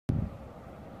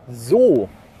So,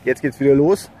 jetzt geht's wieder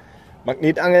los.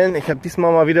 Magnetangeln. Ich habe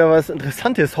diesmal mal wieder was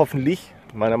Interessantes, hoffentlich,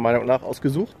 meiner Meinung nach,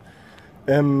 ausgesucht.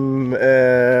 Und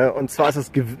zwar ist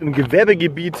es im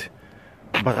Gewerbegebiet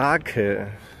Brake.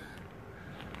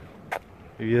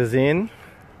 Wie wir sehen.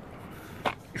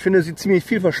 Ich finde, es sieht ziemlich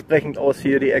vielversprechend aus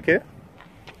hier, die Ecke.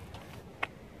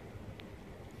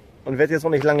 Und werde jetzt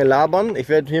noch nicht lange labern. Ich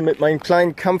werde hier mit meinem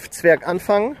kleinen Kampfzwerg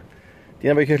anfangen.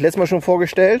 Den habe ich euch letztes Mal schon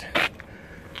vorgestellt.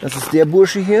 Das ist der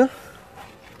Bursche hier.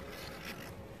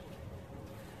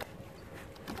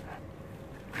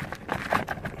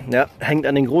 Ja, hängt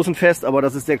an den großen fest, aber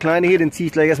das ist der kleine hier. Den ziehe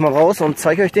ich gleich erstmal raus und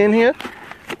zeige euch den hier.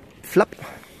 Flapp.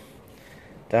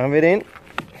 Da haben wir den.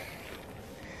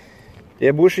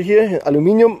 Der Bursche hier,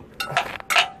 Aluminium.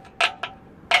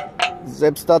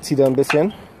 Selbst da zieht er ein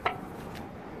bisschen.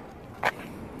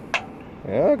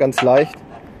 Ja, ganz leicht.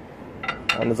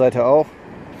 Andere Seite auch.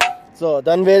 So,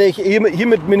 dann werde ich hier mit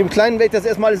dem kleinen werde ich das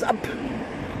erstmal alles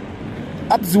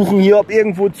absuchen hier, ob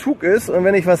irgendwo Zug ist. Und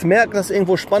wenn ich was merke, dass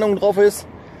irgendwo Spannung drauf ist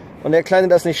und der Kleine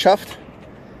das nicht schafft,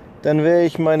 dann werde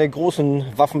ich meine großen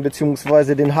Waffen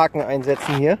bzw. den Haken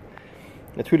einsetzen hier.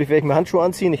 Natürlich werde ich mir Handschuhe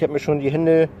anziehen. Ich habe mir schon die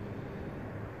Hände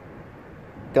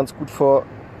ganz gut vor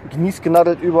Genies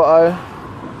genadelt, überall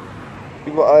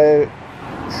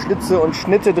Schlitze und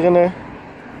Schnitte drinne,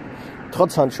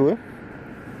 trotz Handschuhe.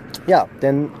 Ja,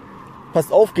 denn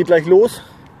passt auf, geht gleich los.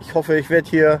 Ich hoffe, ich werde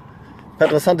hier ein paar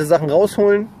interessante Sachen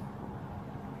rausholen.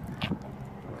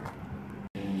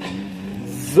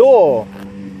 So,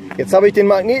 jetzt habe ich den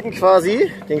Magneten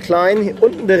quasi, den kleinen, hier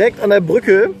unten direkt an der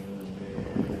Brücke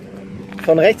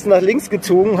von rechts nach links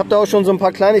gezogen. Habe da auch schon so ein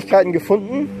paar Kleinigkeiten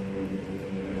gefunden.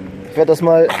 Ich werde das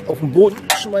mal auf den Boden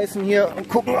schmeißen hier und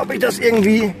gucken, ob ich das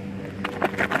irgendwie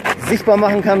sichtbar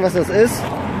machen kann, was das ist.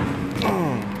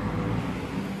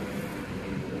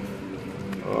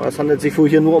 Es handelt sich wohl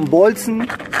hier nur um Bolzen.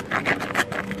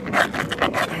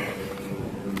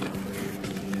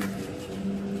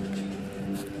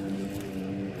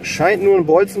 Scheint nur ein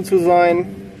Bolzen zu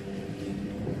sein.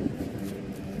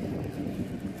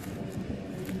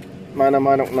 Meiner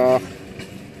Meinung nach.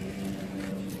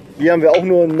 Hier haben wir auch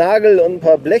nur einen Nagel und ein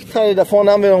paar Blechteile. Da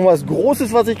vorne haben wir noch was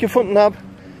Großes, was ich gefunden habe.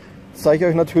 Das zeige ich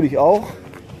euch natürlich auch.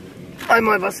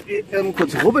 Einmal was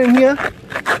kurz rubbeln hier.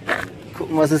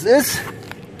 Gucken, was es ist.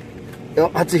 Ja,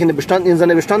 hat sich in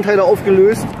seine Bestandteile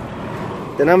aufgelöst.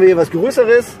 Dann haben wir hier was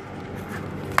Größeres.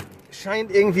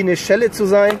 Scheint irgendwie eine Schelle zu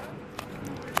sein.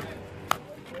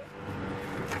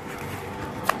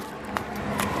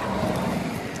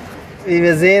 Wie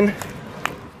wir sehen,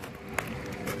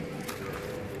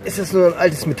 ist es nur ein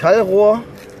altes Metallrohr.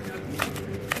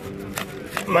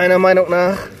 Meiner Meinung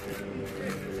nach.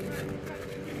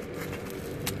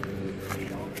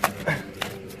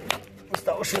 Muss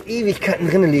da auch schon Ewigkeiten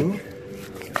drin liegen.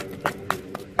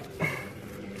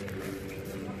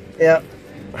 Ja.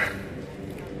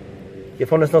 Hier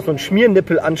vorne ist noch so ein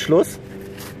Schmiernippel-Anschluss.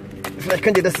 Vielleicht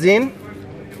könnt ihr das sehen.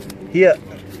 Hier,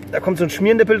 da kommt so ein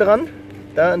Schmiernippel dran.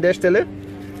 Da an der Stelle.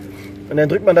 Und dann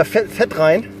drückt man da Fett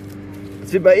rein.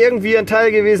 Das wird mal irgendwie ein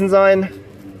Teil gewesen sein,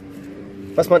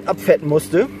 was man abfetten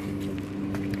musste.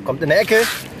 Kommt in der Ecke.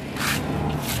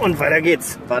 Und weiter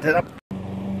geht's. Wartet ab.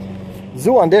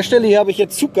 So, an der Stelle hier habe ich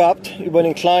jetzt Zug gehabt über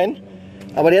den kleinen.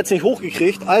 Aber der hat es nicht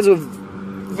hochgekriegt. Also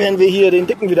werden wir hier den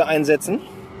dicken wieder einsetzen.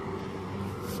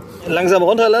 Langsam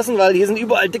runterlassen, weil hier sind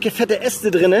überall dicke, fette Äste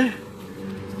drin.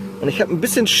 Und ich habe ein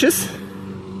bisschen Schiss,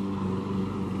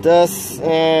 dass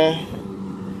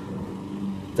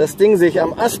das Ding sich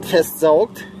am Ast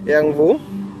festsaugt irgendwo.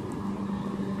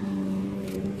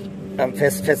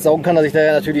 Festsaugen kann er sich da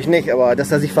ja natürlich nicht, aber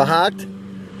dass er sich verhakt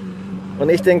und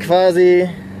ich dann quasi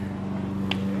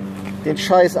den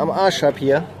Scheiß am Arsch habe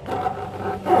hier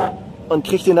und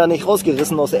kriege den da nicht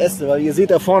rausgerissen aus der Äste, weil ihr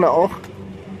seht da vorne auch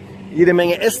jede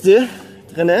Menge Äste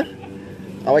drinne.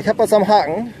 Aber ich habe was am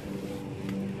Haken.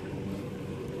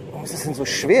 Warum ist das denn so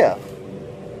schwer?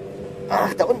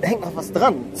 Ach, da unten hängt noch was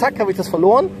dran. Zack, habe ich das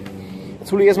verloren.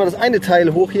 Jetzt hole ich erstmal das eine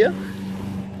Teil hoch hier.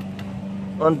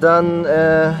 Und dann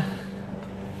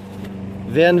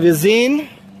werden wir sehen,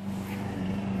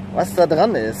 was da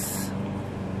dran ist.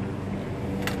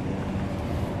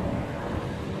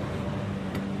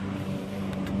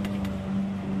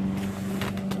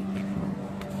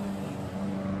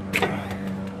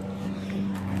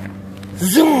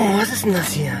 So, was ist denn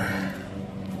das hier?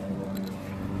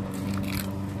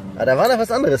 Ah, da war noch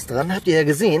was anderes dran, habt ihr ja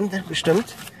gesehen,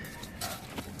 bestimmt.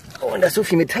 Oh, und da ist so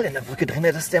viel Metall in der Brücke drin,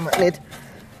 dass der Magnet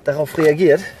darauf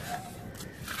reagiert.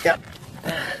 Ja.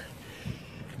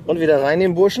 Und wieder rein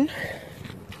den Burschen.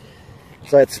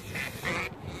 So, jetzt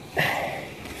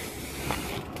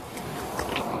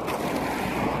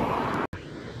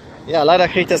Ja, leider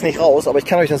kriege ich das nicht raus, aber ich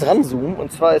kann euch das ranzoomen.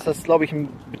 Und zwar ist das, glaube ich, ein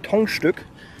Betonstück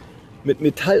mit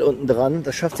Metall unten dran.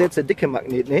 Das schafft selbst der dicke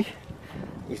Magnet nicht.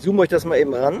 Ich zoome euch das mal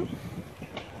eben ran.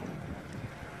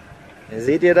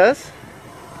 Seht ihr das?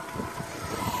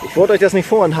 Ich wollte euch das nicht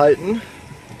vorenthalten.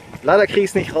 Leider kriege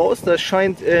ich es nicht raus. Das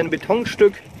scheint ein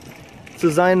Betonstück zu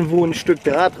sein, wo ein Stück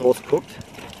Draht rausguckt.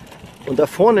 Und da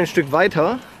vorne ein Stück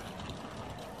weiter,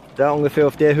 da ungefähr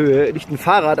auf der Höhe, liegt ein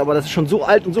Fahrrad, aber das ist schon so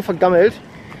alt und so vergammelt.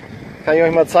 Kann ich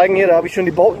euch mal zeigen hier, da habe ich schon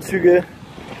die Bautenzüge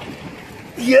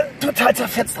hier total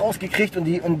zerfetzt rausgekriegt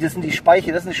und das sind die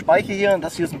Speiche. Das ist eine Speiche hier und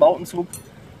das hier ist ein Bautenzug.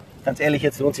 Ganz ehrlich,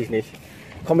 jetzt lohnt sich nicht.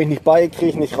 Komme ich nicht bei, kriege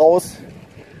ich nicht raus.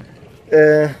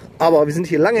 Aber wir sind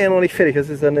hier lange noch nicht fertig. Das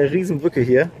ist eine riesen Brücke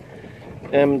hier.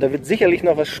 Da wird sicherlich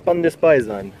noch was Spannendes bei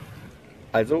sein.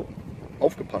 Also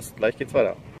aufgepasst, gleich geht's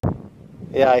weiter.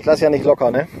 Ja, ich lasse ja nicht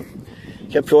locker, ne?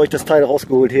 Ich habe für euch das Teil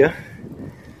rausgeholt hier.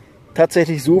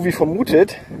 Tatsächlich so wie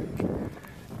vermutet.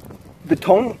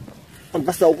 Beton und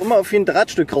was da auch immer auf ein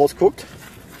Drahtstück rausguckt.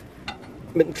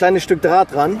 Mit ein kleines Stück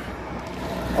Draht dran.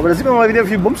 Aber da sieht man mal wieder, wie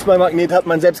viel Bums mein Magnet hat,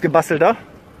 mein selbst gebastelter.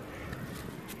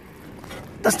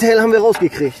 Das Teil haben wir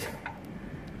rausgekriegt.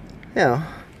 Ja.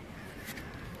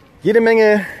 Jede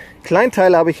Menge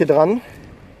Kleinteile habe ich hier dran.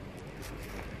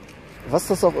 Was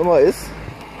das auch immer ist.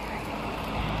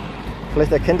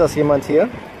 Vielleicht erkennt das jemand hier.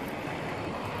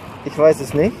 Ich weiß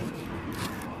es nicht.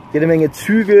 Jede Menge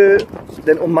Züge,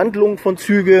 denn Ummantelung von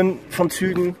Zügen,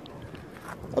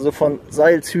 also von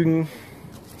Seilzügen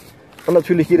und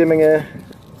natürlich jede Menge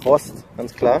Rost,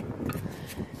 ganz klar.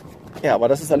 Ja, aber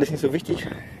das ist alles nicht so wichtig.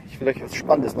 Ich will euch was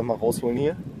Spannendes nochmal rausholen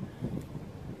hier.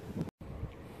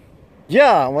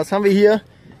 Ja, und was haben wir hier?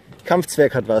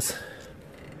 Kampfzwerg hat was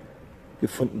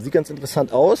gefunden. Sieht ganz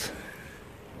interessant aus.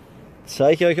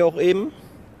 Zeige ich euch auch eben.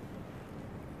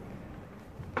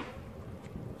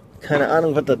 Keine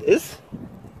Ahnung, was das ist.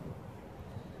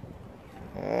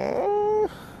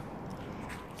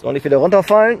 Soll nicht wieder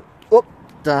runterfallen. Oh,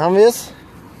 da haben wir es.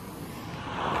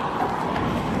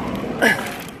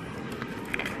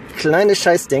 Kleines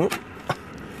Scheißding.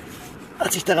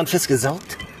 Hat sich daran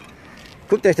festgesaugt.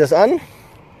 Guckt euch das an.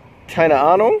 Keine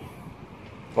Ahnung.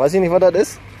 Weiß ich nicht, was das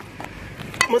ist.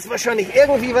 Muss wahrscheinlich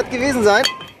irgendwie was gewesen sein.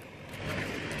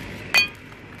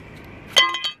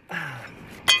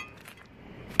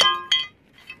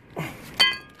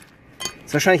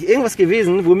 Ist wahrscheinlich irgendwas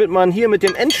gewesen, womit man hier mit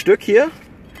dem Endstück hier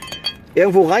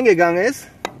irgendwo reingegangen ist.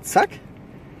 Zack.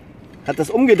 Hat das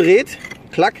umgedreht.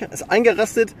 Klack. Ist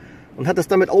eingerastet und hat das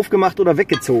damit aufgemacht oder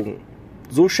weggezogen.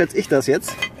 So schätze ich das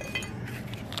jetzt.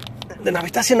 Dann habe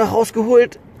ich das hier noch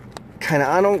rausgeholt. Keine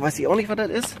Ahnung, weiß ich auch nicht, was das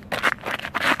ist.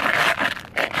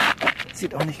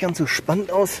 Sieht auch nicht ganz so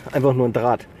spannend aus. Einfach nur ein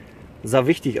Draht. Sah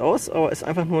wichtig aus, aber ist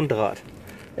einfach nur ein Draht.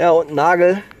 Ja, und ein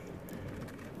Nagel.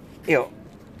 Ja,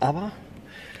 aber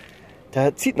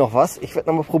da zieht noch was. Ich werde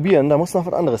noch mal probieren. Da muss noch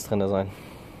was anderes drin sein.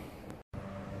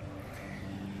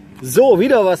 So,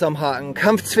 wieder was am Haken.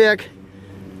 Kampfzwerg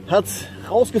hat es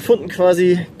rausgefunden,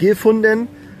 quasi gefunden.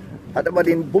 Hat aber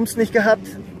den Bums nicht gehabt.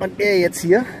 Und er jetzt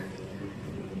hier.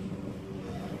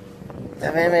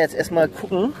 Da werden wir jetzt erstmal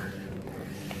gucken,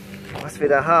 was wir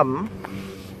da haben.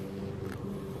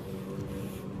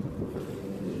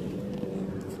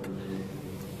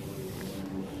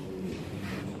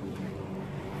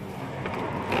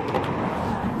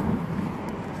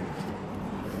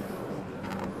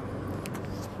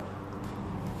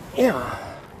 Ja.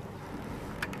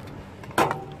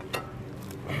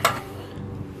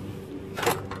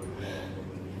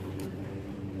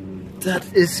 Das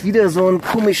ist wieder so ein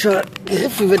komischer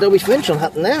Griff, wie wir, glaube ich, vorhin schon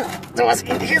hatten, ne? So was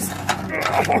Ähnliches.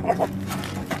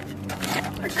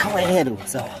 Komm mal her, du.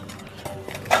 So.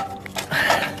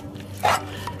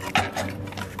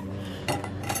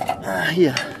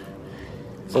 Hier.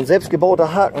 So ein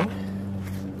selbstgebauter Haken.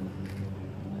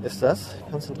 Ist das?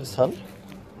 Ganz interessant.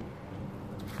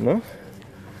 Ne?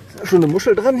 Ist da schon eine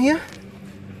Muschel dran hier?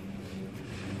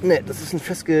 Ne, das ist ein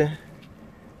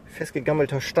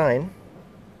festgegammelter Stein.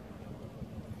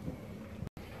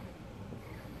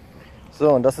 So,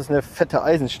 und das ist eine fette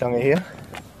Eisenstange hier.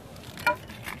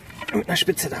 Mit einer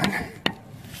Spitze dran.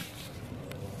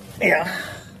 Ja.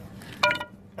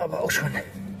 Aber auch schon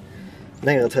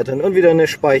längere Zeit drin. Und wieder eine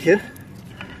Speiche.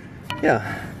 Ja.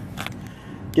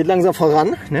 Geht langsam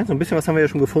voran. Ne? So ein bisschen was haben wir ja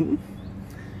schon gefunden.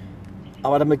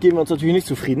 Aber damit geben wir uns natürlich nicht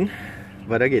zufrieden.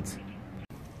 Weiter geht's.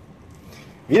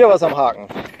 Wieder was am Haken.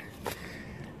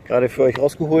 Gerade für euch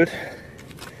rausgeholt.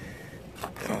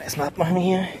 Erstmal abmachen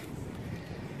hier.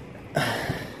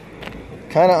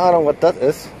 Keine Ahnung, was das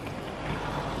ist.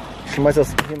 Ich schmeiß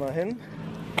das hier mal hin.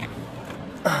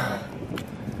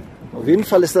 Auf jeden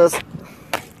Fall ist das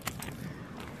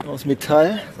Aus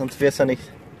Metall, sonst wäre es ja nicht.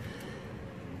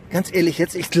 Ganz ehrlich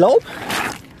jetzt, ich glaube,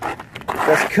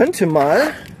 das könnte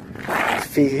mal, das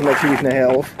fege ich natürlich nachher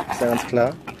auf, ist ja ganz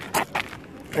klar.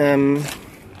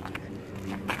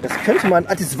 Das könnte mal ein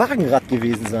altes Wagenrad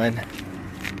gewesen sein.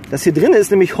 Das hier drin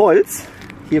ist nämlich Holz,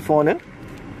 hier vorne.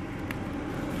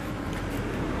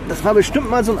 Das war bestimmt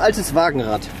mal so ein altes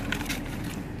Wagenrad.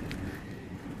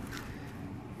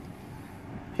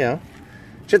 Ja,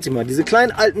 schätze ich mal, diese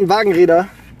kleinen alten Wagenräder,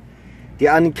 die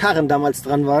an den Karren damals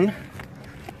dran waren,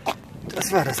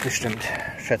 das war das bestimmt,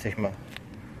 schätze ich mal.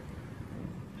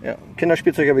 Ja,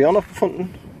 Kinderspielzeug habe ich auch noch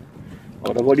gefunden,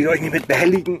 aber da wollte ich euch nicht mit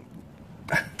behelligen.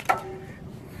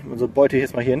 Unsere Beute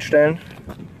jetzt mal hier hinstellen.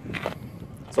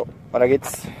 So, weiter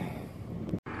geht's.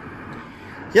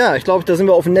 Ja, ich glaube, da sind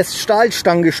wir auf ein Nest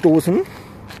Stahlstangen gestoßen,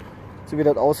 so wie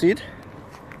das aussieht.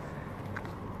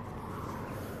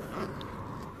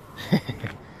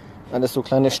 Alles so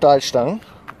kleine Stahlstangen.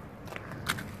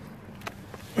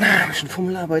 Ein bisschen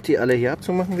Fummelarbeit, die alle hier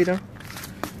abzumachen wieder.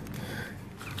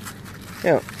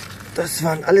 Ja, das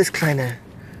waren alles kleine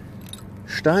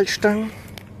Stahlstangen.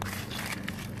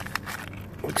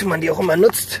 Wozu man die auch immer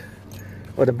nutzt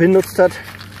oder benutzt hat.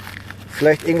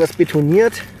 Vielleicht irgendwas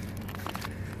betoniert,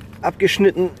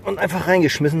 abgeschnitten und einfach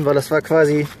reingeschmissen, weil das war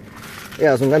quasi,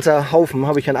 ja, so ein ganzer Haufen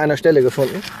habe ich an einer Stelle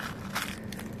gefunden.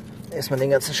 Erstmal den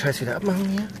ganzen Scheiß wieder abmachen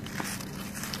hier.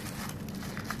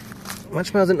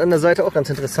 Manchmal sind an der Seite auch ganz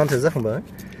interessante Sachen bei.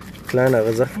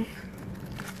 Kleinere Sachen.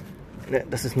 Ne,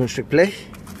 das ist nur ein Stück Blech.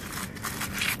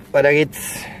 Weiter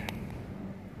geht's.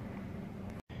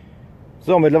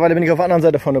 So, mittlerweile bin ich auf der anderen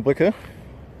Seite von der Brücke.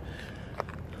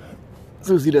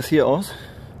 So sieht das hier aus.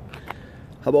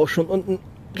 Habe auch schon unten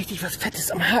richtig was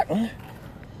Fettes am Haken.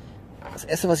 Das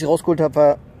erste, was ich rausgeholt habe,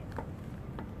 war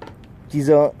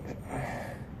dieser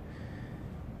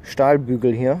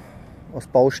Stahlbügel hier aus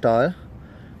Baustahl.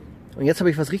 Und jetzt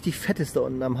habe ich was richtig Fettes da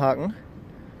unten am Haken.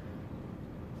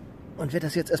 Und werde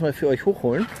das jetzt erstmal für euch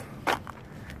hochholen.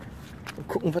 Und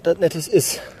gucken, was das Nettes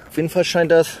ist. Auf jeden Fall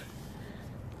scheint das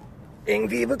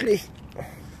irgendwie wirklich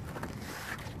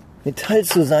Metall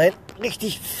zu sein.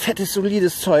 Richtig fettes,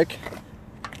 solides Zeug.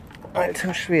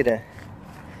 Alter Schwede.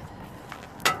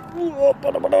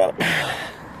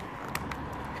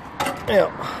 Ja.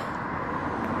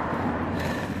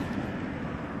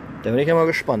 Da bin ich ja mal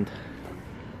gespannt,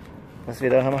 was wir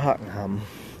da am Haken haben.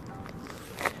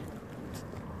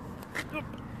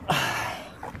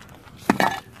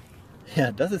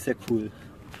 Ja, das ist ja cool.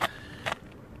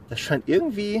 Das scheint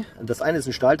irgendwie, das eine ist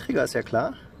ein Stahlträger, ist ja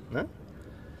klar, ne?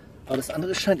 Aber das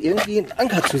andere scheint irgendwie ein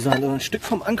Anker zu sein, oder ein Stück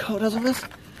vom Anker oder sowas.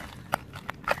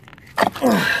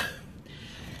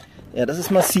 Ja, das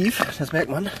ist massiv, das merkt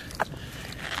man.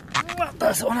 Da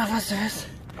ist auch noch was.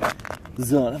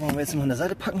 So, da wollen wir jetzt mal an der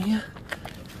Seite packen hier.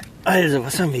 Also,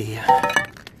 was haben wir hier?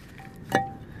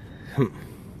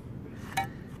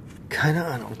 Keine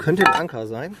Ahnung, könnte ein Anker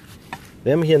sein.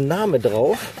 Wir haben hier einen Namen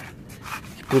drauf.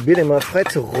 Ich probiere den mal frei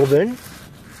zu rubbeln.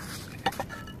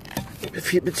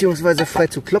 Beziehungsweise frei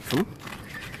zu klopfen.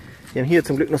 Wir haben hier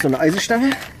zum Glück noch so eine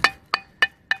Eisenstange.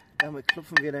 Damit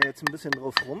klopfen wir da jetzt ein bisschen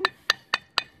drauf rum.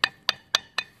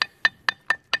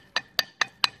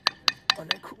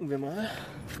 Und dann gucken wir mal,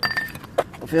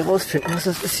 ob wir herausfinden, was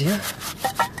das ist hier.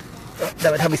 Ja,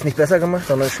 damit habe ich es nicht besser gemacht,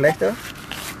 sondern schlechter.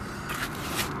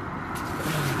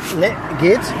 Ne,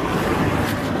 geht.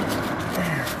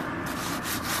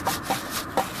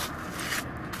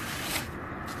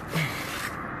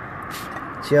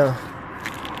 Tja,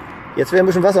 jetzt wäre ein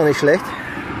bisschen Wasser nicht schlecht.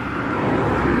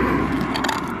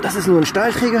 Das ist nur ein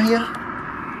Stahlträger hier.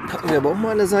 Packen wir aber auch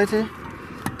mal an der Seite.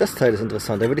 Das Teil ist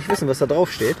interessant, da will ich wissen, was da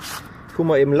drauf steht. Ich hole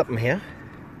mal eben Lappen her.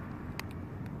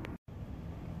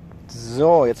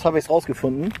 So, jetzt habe ich es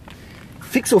rausgefunden.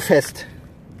 Fixofest.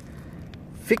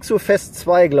 Fixofest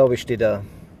 2, glaube ich, steht da.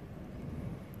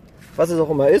 Was es auch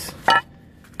immer ist.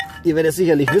 Ihr werdet es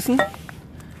sicherlich wissen.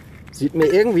 Sieht mir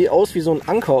irgendwie aus wie so ein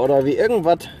Anker oder wie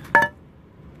irgendwas.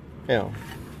 Ja.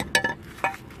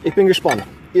 Ich bin gespannt.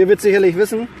 Ihr werdet sicherlich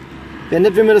wissen. Wäre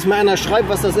nett, wenn mir das mal einer schreibt,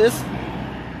 was das ist.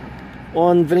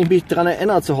 Und wenn ich mich daran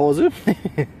erinnere zu Hause,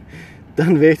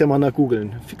 dann werde ich da mal nach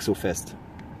googeln. Fixofest.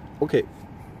 Okay.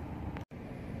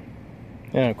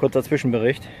 Ja, kurzer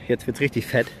Zwischenbericht. Jetzt wird es richtig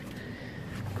fett.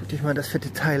 Guckt euch mal das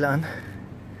fette Teil an.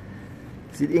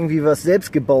 Sieht irgendwie was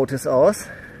selbstgebautes aus.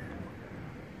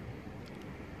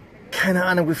 Keine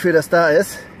Ahnung, wofür das da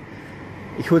ist.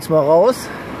 Ich hol's mal raus.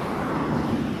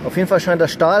 Auf jeden Fall scheint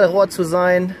das Stahlrohr zu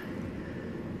sein.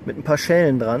 Mit ein paar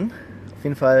Schellen dran. Auf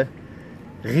jeden Fall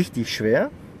richtig schwer.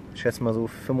 Ich schätze mal so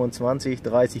 25,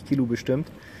 30 Kilo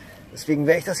bestimmt. Deswegen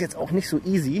werde ich das jetzt auch nicht so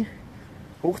easy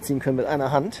hochziehen können mit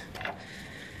einer Hand.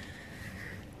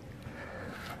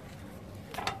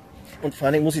 Und vor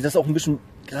allen Dingen muss ich das auch ein bisschen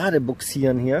gerade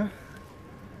buxieren hier.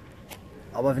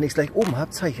 Aber wenn ich es gleich oben habe,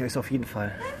 zeige ich euch es auf jeden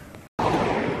Fall.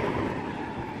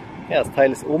 Ja, das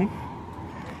Teil ist oben.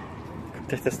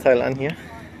 Guckt euch das Teil an hier.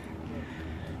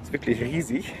 Ist wirklich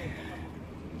riesig.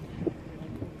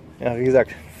 Ja, wie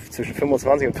gesagt, zwischen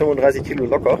 25 und 35 Kilo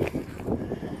locker.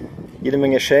 Jede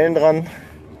Menge Schellen dran.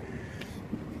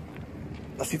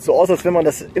 Das sieht so aus, als wenn man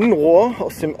das Innenrohr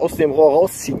aus dem Rohr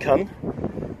rausziehen kann.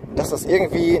 Dass das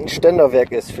irgendwie ein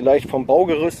Ständerwerk ist. Vielleicht vom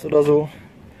Baugerüst oder so.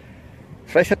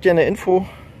 Vielleicht habt ihr eine Info.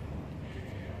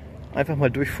 Einfach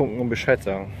mal durchfunken und Bescheid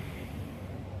sagen.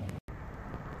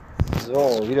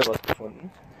 So, wieder was gefunden.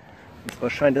 Und zwar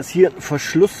scheint das hier ein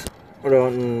Verschluss oder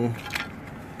ein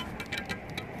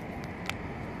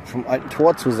vom alten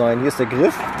Tor zu sein. Hier ist der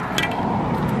Griff.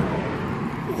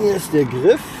 Hier ist der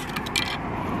Griff.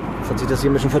 Jetzt hat sich das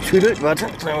hier ein bisschen vertüdelt. Warte,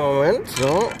 Moment.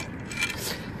 So.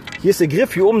 Hier ist der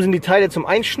Griff. Hier oben sind die Teile zum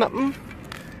Einschnappen.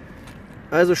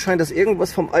 Also scheint das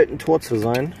irgendwas vom alten Tor zu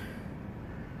sein.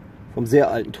 Vom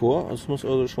sehr alten Tor. Das muss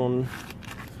also schon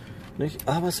nicht.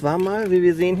 Aber es war mal, wie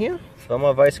wir sehen hier, es war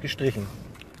mal weiß gestrichen.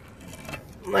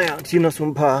 Naja, und hier noch so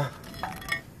ein paar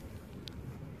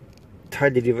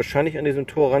Teile, die wahrscheinlich an diesem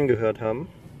Tor rangehört haben.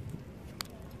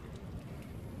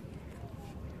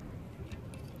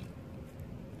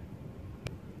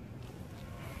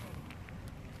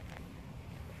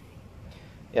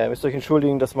 Ja, ihr müsst euch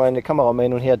entschuldigen, dass meine Kamera mal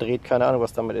hin und her dreht. Keine Ahnung,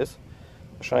 was damit ist.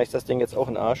 Wahrscheinlich ist das Ding jetzt auch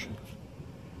ein Arsch.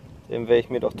 Dem werde ich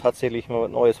mir doch tatsächlich mal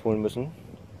was Neues holen müssen.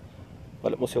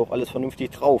 Weil das muss ja auch alles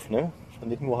vernünftig drauf, ne? Und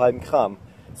nicht nur halben Kram.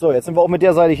 So, jetzt sind wir auch mit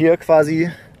der Seite hier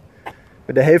quasi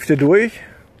mit der Hälfte durch.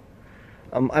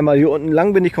 Einmal hier unten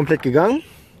lang bin ich komplett gegangen.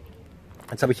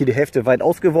 Jetzt habe ich hier die Hälfte weit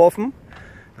ausgeworfen.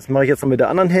 Das mache ich jetzt noch mit der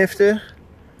anderen Hälfte.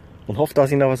 Und hoffe, dass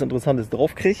ich noch was Interessantes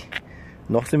drauf kriege.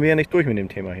 Noch sind wir ja nicht durch mit dem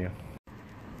Thema hier.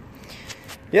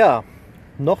 Ja,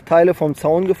 noch Teile vom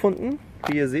Zaun gefunden,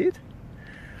 wie ihr seht.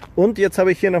 Und jetzt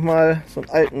habe ich hier nochmal so einen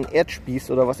alten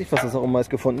Erdspieß oder was das auch immer ist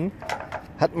gefunden.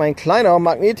 Hat mein kleiner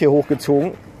Magnet hier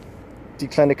hochgezogen. Die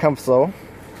kleine Kampfsau.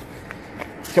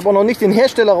 Ich habe auch noch nicht den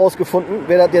Hersteller rausgefunden,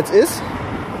 wer das jetzt ist.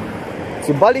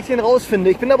 Sobald ich den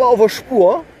rausfinde, ich bin aber auf der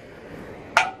Spur.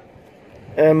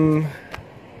 Habe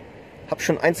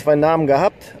schon ein, zwei Namen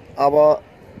gehabt, aber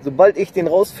sobald ich den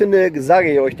rausfinde,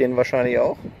 sage ich euch den wahrscheinlich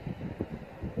auch.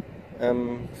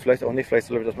 Vielleicht auch nicht, vielleicht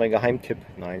soll das mein Geheimtipp.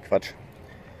 Nein, Quatsch.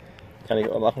 Kann ich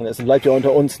auch machen, es bleibt ja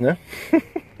unter uns, ne?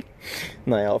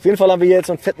 Naja, auf jeden Fall haben wir hier jetzt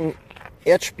so einen fetten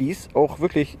Erdspieß, auch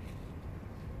wirklich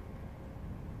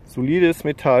solides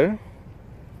Metall.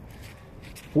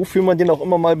 Wofür man den auch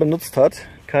immer mal benutzt hat,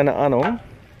 keine Ahnung.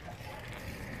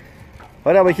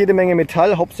 Weiter habe ich jede Menge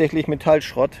Metall, hauptsächlich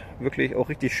Metallschrott, wirklich auch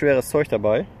richtig schweres Zeug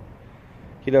dabei.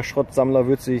 Jeder Schrottsammler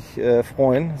wird sich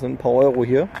freuen, sind ein paar Euro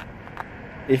hier.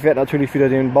 Ich werde natürlich wieder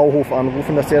den Bauhof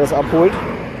anrufen, dass der das abholt.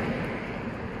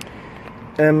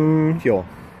 Ja,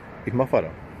 ich mache weiter.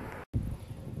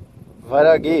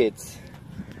 Weiter geht's.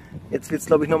 Jetzt wird es,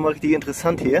 glaube ich, nochmal richtig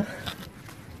interessant hier.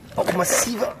 Auch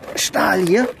massiver Stahl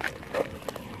hier.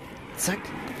 Zack.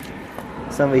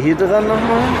 Was haben wir hier dran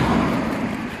nochmal?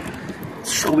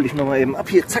 Jetzt schraube ich nochmal eben ab.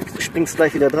 Hier, zack, springst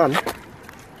gleich wieder dran.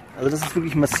 Also das ist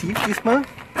wirklich massiv diesmal.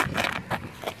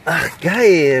 Ach,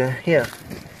 geil. Hier.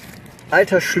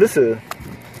 Alter Schlüssel.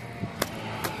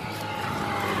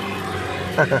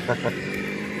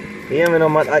 Hier haben wir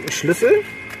nochmal einen alten Schlüssel.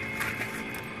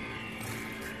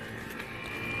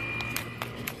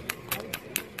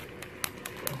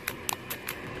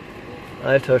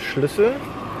 Alter Schlüssel.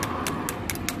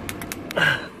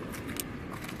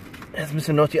 Jetzt müssen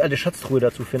wir noch die alte Schatztruhe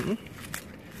dazu finden.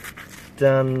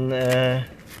 Dann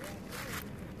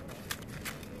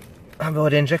haben wir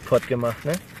heute den Jackpot gemacht,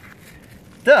 ne?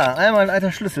 Da, einmal ein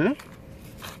alter Schlüssel.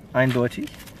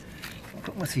 Eindeutig. Mal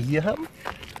gucken, was wir hier haben.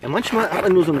 Ja, manchmal hat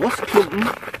man nur so einen Rostklumpen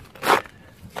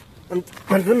und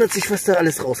man wundert sich, was da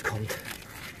alles rauskommt.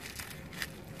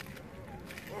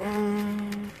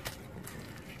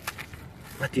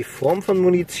 Hat die Form von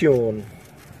Munition.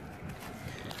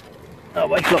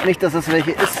 Aber ich glaube nicht, dass das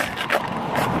welche ist.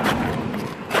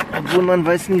 Obwohl man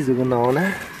weiß nie so genau,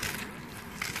 ne?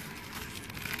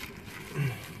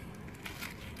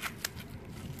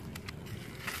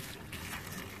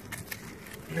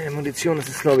 Ne, Munition ist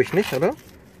es, glaube ich, nicht, oder?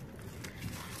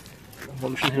 Mal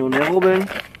ein bisschen hin und her rubbeln.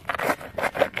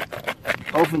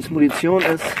 Auch wenn es Munition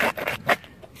ist,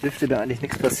 dürfte da eigentlich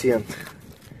nichts passieren.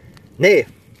 Nee,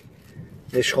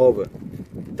 eine Schraube.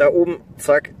 Da oben,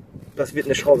 zack, das wird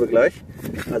eine Schraube gleich.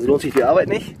 Also lohnt sich die Arbeit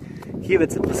nicht. Hier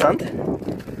wird es interessant.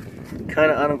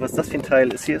 Keine Ahnung, was das für ein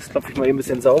Teil ist. Hier klopfe ich mal eben ein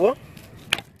bisschen sauber.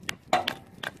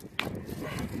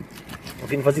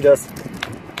 Auf jeden Fall sieht das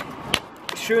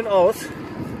schön aus.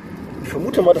 Ich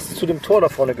vermute mal, dass es zu dem Tor da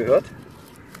vorne gehört.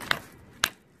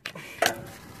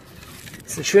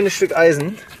 Das ist ein schönes Stück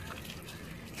Eisen.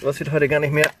 Was wird heute gar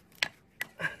nicht mehr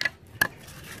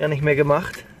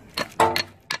gemacht.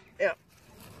 Ja,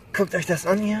 guckt euch das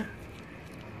an hier.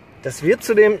 Das wird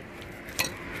zu dem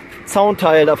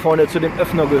Zaunteil da vorne, zu dem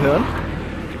Öffner gehören.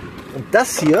 Und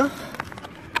das hier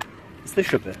ist eine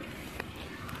Schippe.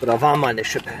 Oder war mal eine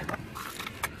Schippe.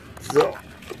 So,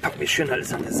 packen wir schön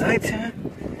alles an der Seite.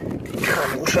 Die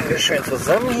Kram schon wir schön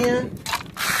zusammen hier.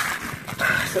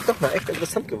 Ist ja doch mal echt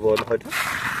interessant geworden heute.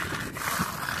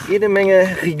 Jede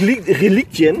Menge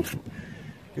Reliquien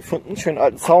gefunden. Schönen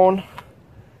alten Zaun.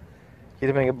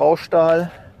 Jede Menge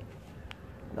Baustahl.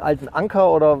 Einen alten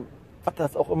Anker oder was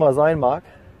das auch immer sein mag.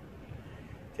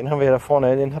 Den haben wir ja da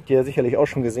vorne. Den habt ihr ja sicherlich auch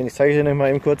schon gesehen. Ich zeige euch den mal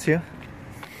eben kurz hier.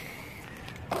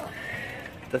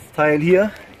 Das Teil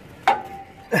hier.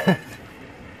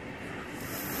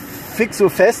 Fix so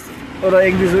fest oder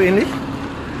irgendwie so ähnlich.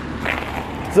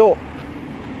 So.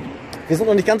 Wir sind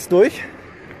noch nicht ganz durch.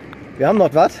 Wir haben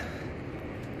noch was.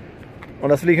 Und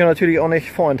das will ich natürlich auch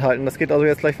nicht vorenthalten. Das geht also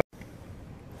jetzt gleich.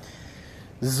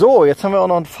 So, jetzt haben wir auch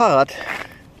noch ein Fahrrad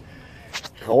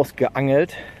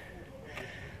rausgeangelt.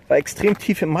 War extrem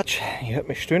tief im Matsch. Ihr hört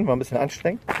mich stöhnen, war ein bisschen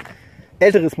anstrengend.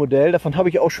 Älteres Modell, davon habe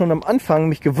ich auch schon am Anfang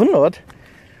mich gewundert.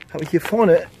 Habe ich hier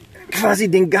vorne quasi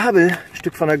ein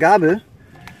Stück von der Gabel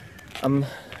am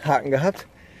Haken gehabt.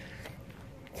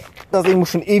 Das Ding muss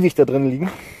schon ewig da drin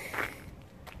liegen.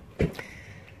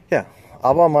 Ja,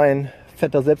 aber mein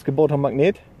fetter selbstgebauter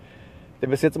Magnet, der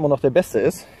bis jetzt immer noch der beste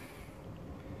ist,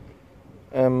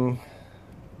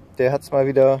 der hat es mal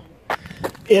wieder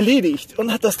erledigt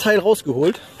und hat das Teil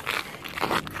rausgeholt.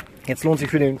 Jetzt lohnt sich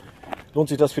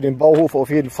das für den Bauhof auf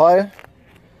jeden Fall,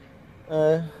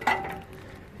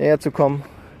 hierher zu kommen.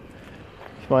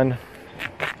 Ich meine,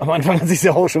 am Anfang hat es sich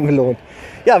ja auch schon gelohnt.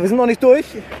 Ja, wir sind noch nicht durch.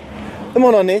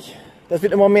 Immer noch nicht. Das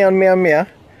wird immer mehr und mehr und mehr.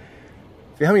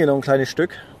 Wir haben hier noch ein kleines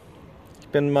Stück. Ich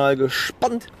bin mal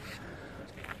gespannt,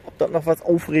 ob das noch was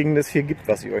Aufregendes hier gibt,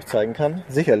 was ich euch zeigen kann.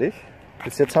 Sicherlich.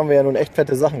 Bis jetzt haben wir ja nun echt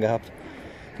fette Sachen gehabt.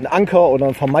 Ein Anker oder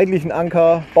einen vermeintlichen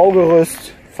Anker,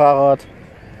 Baugerüst, Fahrrad,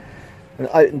 einen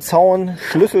alten Zaun,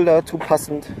 Schlüssel dazu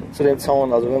passend zu dem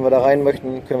Zaun. Also wenn wir da rein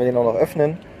möchten, können wir den auch noch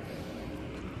öffnen.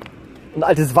 Ein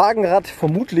altes Wagenrad,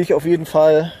 vermutlich auf jeden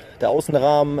Fall. Der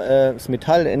Außenrahmen ist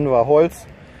Metall, innen war Holz.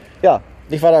 Ja,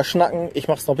 nicht weiter schnacken. Ich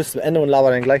mache es noch bis zum Ende und laber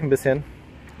dann gleich ein bisschen.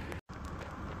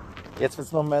 Jetzt wird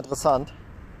es noch mehr interessant.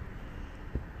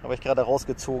 Habe ich gerade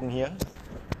rausgezogen hier.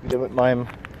 Wieder mit meinem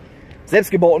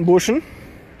selbstgebauten Burschen.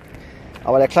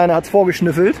 Aber der Kleine hat es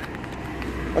vorgeschnüffelt.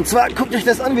 Und zwar guckt euch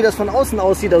das an, wie das von außen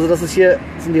aussieht. Also das ist hier,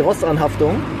 das sind die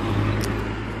Rostanhaftungen.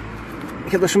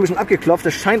 Ich habe das schon ein bisschen abgeklopft.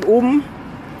 Das scheint oben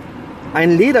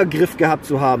einen Ledergriff gehabt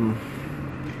zu haben.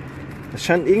 Das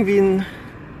scheint irgendwie einen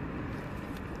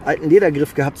alten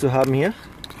Ledergriff gehabt zu haben hier.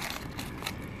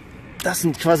 Das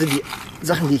sind quasi die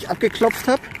Sachen, die ich abgeklopft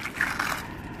habe.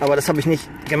 Aber das habe ich nicht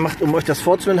gemacht, um euch das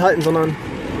vorzuenthalten, sondern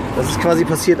das ist quasi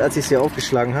passiert, als ich es hier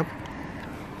aufgeschlagen habe.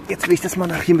 Jetzt will ich das mal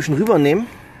nach hier ein bisschen rübernehmen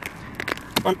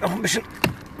und noch ein bisschen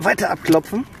weiter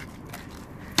abklopfen.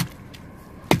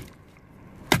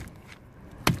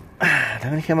 Da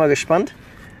bin ich ja mal gespannt,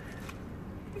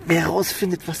 wer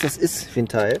herausfindet, was das ist für ein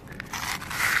Teil.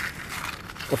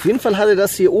 Auf jeden Fall hatte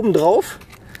das hier oben drauf,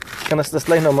 ich kann das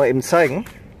gleich noch mal eben zeigen,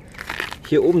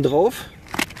 hier oben drauf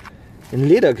einen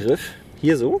Ledergriff,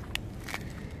 hier so.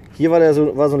 Hier war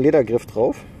so ein Ledergriff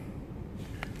drauf.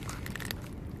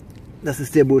 Das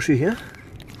ist der Bursche hier.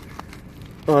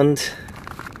 Und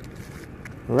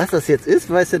was das jetzt ist,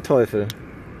 weiß der Teufel.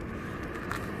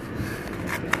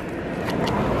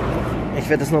 Ich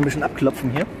werde das noch ein bisschen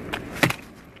abklopfen hier.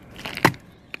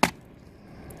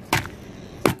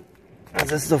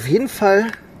 Also es ist auf jeden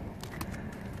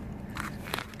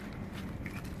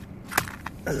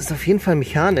Fall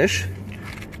mechanisch.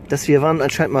 Das hier waren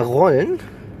anscheinend mal Rollen.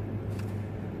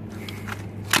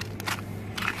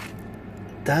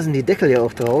 Da sind die Deckel ja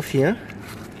auch drauf hier.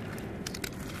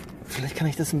 Vielleicht kann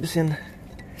ich das ein bisschen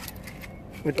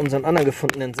mit unseren anderen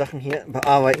gefundenen Sachen hier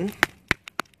bearbeiten.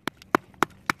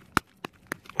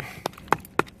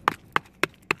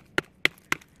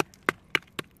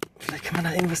 Vielleicht kann man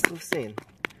da irgendwas drauf sehen.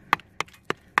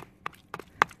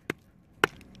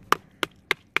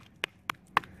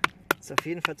 Ist auf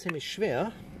jeden Fall ziemlich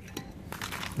schwer,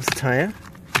 das Teil.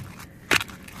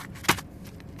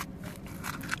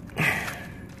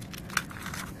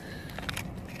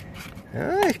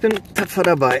 Ja, ich bin tapfer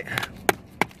dabei.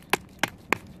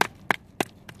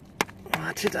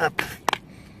 Wartet ab.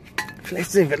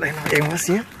 Vielleicht sehen wir gleich noch irgendwas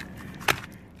hier.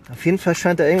 Auf jeden Fall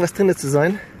scheint da irgendwas drin zu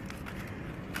sein.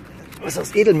 was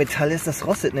aus Edelmetall ist. Das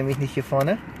rostet nämlich nicht hier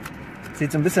vorne.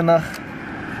 Sieht so ein bisschen nach...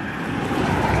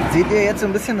 Seht ihr jetzt so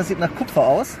ein bisschen? Das sieht nach Kupfer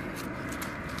aus.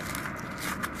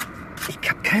 Ich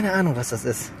habe keine Ahnung, was das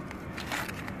ist.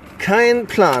 Kein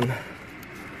Plan.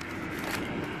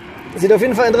 Sieht auf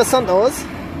jeden Fall interessant aus.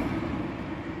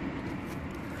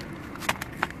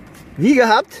 Wie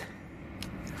gehabt,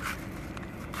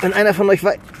 wenn einer von euch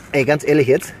weiß... Ey, ganz ehrlich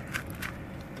jetzt.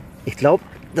 Ich glaube,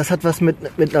 das hat was mit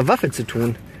einer Waffe zu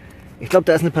tun. Ich glaube,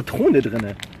 da ist eine Patrone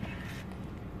drin.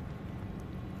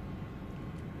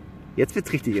 Jetzt wird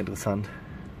es richtig interessant.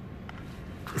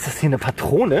 Ist das hier eine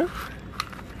Patrone?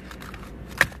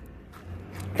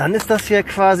 Dann ist das hier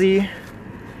quasi...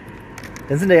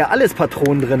 Dann sind da ja alles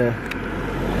Patronen drin.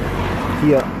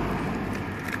 Hier.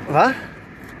 Was?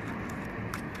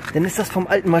 Dann ist das vom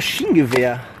alten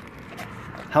Maschinengewehr.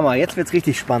 Hammer, jetzt wird es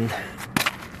richtig spannend.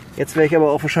 Jetzt werde ich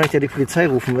aber auch wahrscheinlich ja die Polizei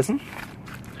rufen müssen.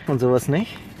 Und sowas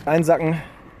nicht. Einsacken.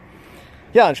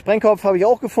 Ja, einen Sprengkopf habe ich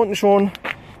auch gefunden schon.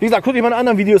 Wie gesagt, guckt euch meine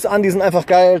anderen Videos an, die sind einfach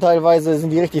geil. Teilweise sind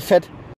die richtig fett.